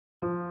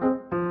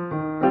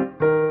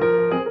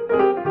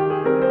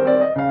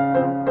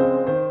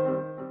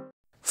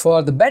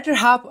For the better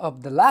half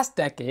of the last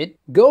decade,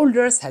 Gold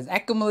Rush has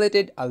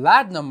accumulated a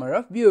large number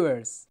of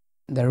viewers.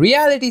 The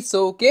reality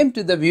show came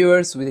to the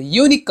viewers with a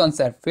unique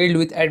concept filled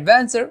with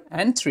adventure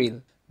and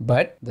thrill.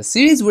 But the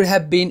series would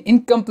have been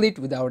incomplete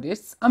without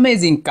its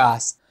amazing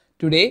cast.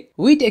 Today,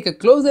 we take a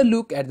closer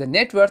look at the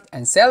net worth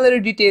and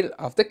salary detail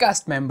of the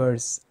cast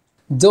members.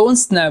 John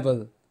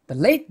Schnabel. The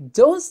late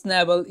John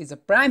Schnabel is a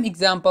prime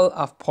example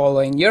of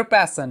following your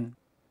passion.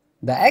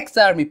 The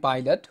ex-army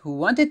pilot who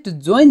wanted to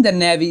join the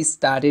Navy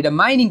started a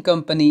mining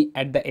company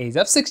at the age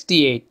of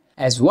 68.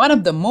 As one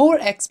of the more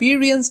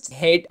experienced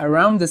heads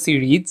around the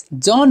series,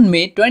 John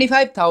made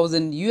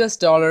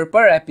 $25,000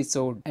 per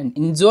episode and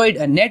enjoyed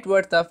a net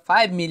worth of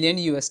 $5 million.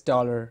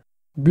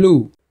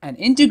 Blue, an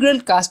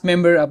integral cast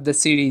member of the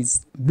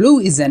series.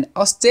 Blue is an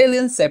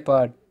Australian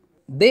Shepherd.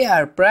 They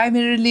are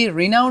primarily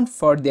renowned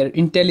for their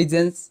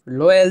intelligence,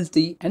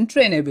 loyalty, and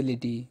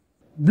trainability.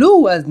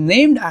 Blue was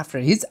named after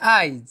his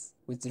eyes,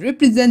 which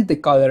represent the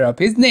color of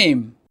his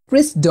name.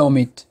 Chris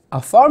Domit, a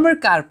former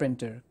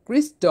carpenter.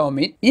 Chris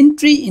Domit's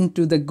entry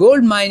into the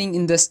gold mining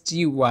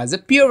industry was a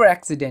pure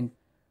accident.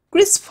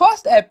 Chris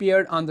first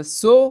appeared on the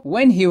show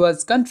when he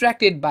was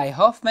contracted by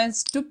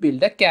Hoffman's to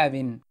build a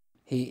cabin.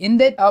 He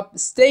ended up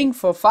staying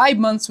for 5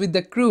 months with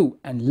the crew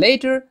and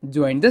later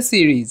joined the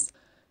series.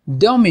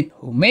 Domit,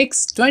 who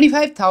makes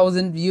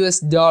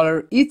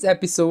 $25,000 each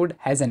episode,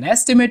 has an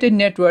estimated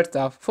net worth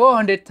of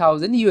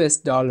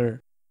 $400,000.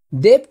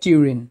 Dave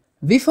Turin.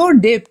 Before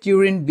Dave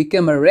Turin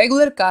became a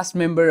regular cast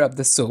member of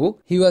the show,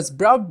 he was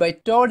brought by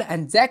Todd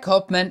and Jack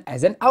Hoffman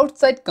as an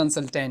outside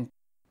consultant.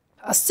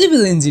 A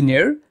civil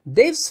engineer,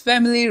 Dave's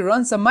family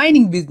runs a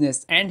mining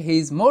business and he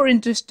is more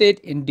interested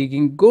in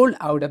digging gold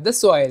out of the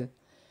soil.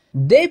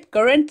 Dave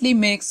currently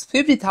makes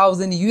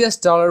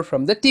 $50,000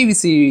 from the TV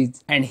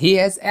series and he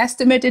has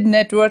estimated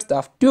net worth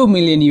of $2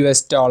 million.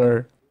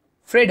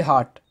 Fred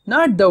Hart.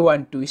 Not the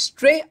one to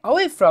stray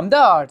away from the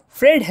earth.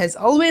 Fred has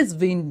always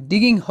been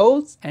digging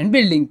holes and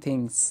building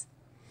things.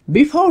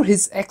 Before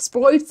his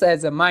exploits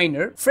as a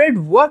miner, Fred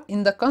worked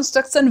in the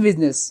construction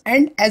business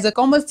and as a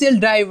commercial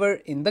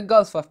driver in the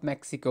Gulf of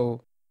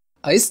Mexico.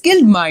 A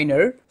skilled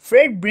miner,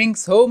 Fred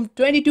brings home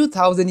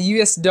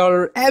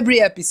 $22,000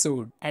 every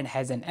episode and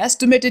has an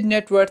estimated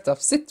net worth of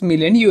 $6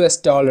 million.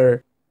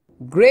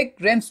 Greg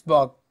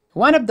Remsburg.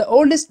 One of the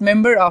oldest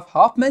members of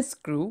Hoffman's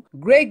crew,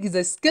 Greg is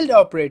a skilled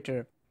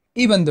operator.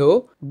 Even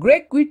though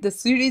Greg quit the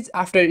series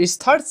after its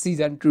third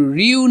season to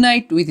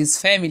reunite with his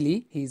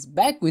family, he is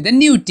back with a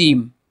new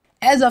team.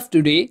 As of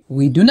today,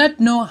 we do not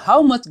know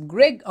how much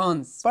Greg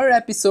earns per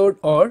episode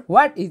or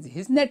what is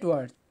his net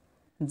worth.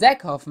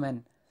 Jack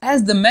Hoffman.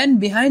 As the man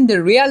behind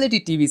the reality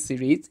TV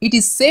series, it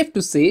is safe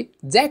to say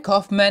Jack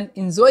Hoffman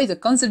enjoys a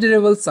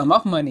considerable sum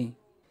of money.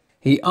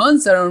 He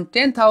earns around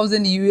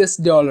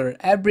 $10,000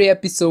 every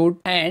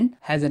episode and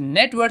has a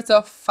net worth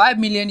of $5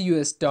 million.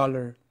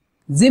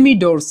 Jimmy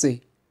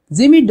Dorsey.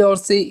 Jimmy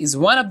Dorsey is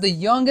one of the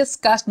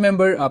youngest cast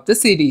members of the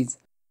series.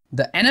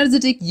 The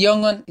energetic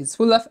young one is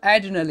full of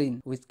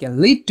adrenaline, which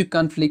can lead to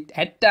conflict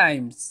at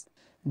times.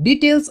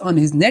 Details on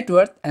his net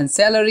worth and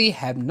salary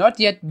have not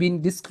yet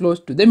been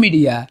disclosed to the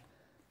media.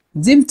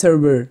 Jim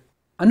Thurber.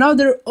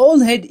 Another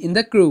old head in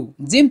the crew,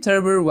 Jim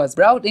Thurber was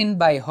brought in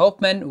by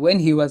Hoffman when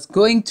he was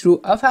going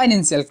through a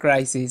financial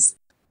crisis.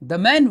 The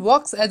man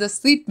works as a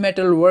sheet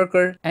metal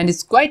worker and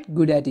is quite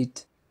good at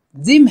it.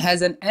 Jim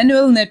has an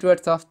annual net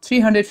worth of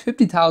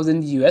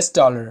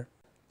 $350,000.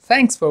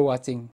 Thanks for watching.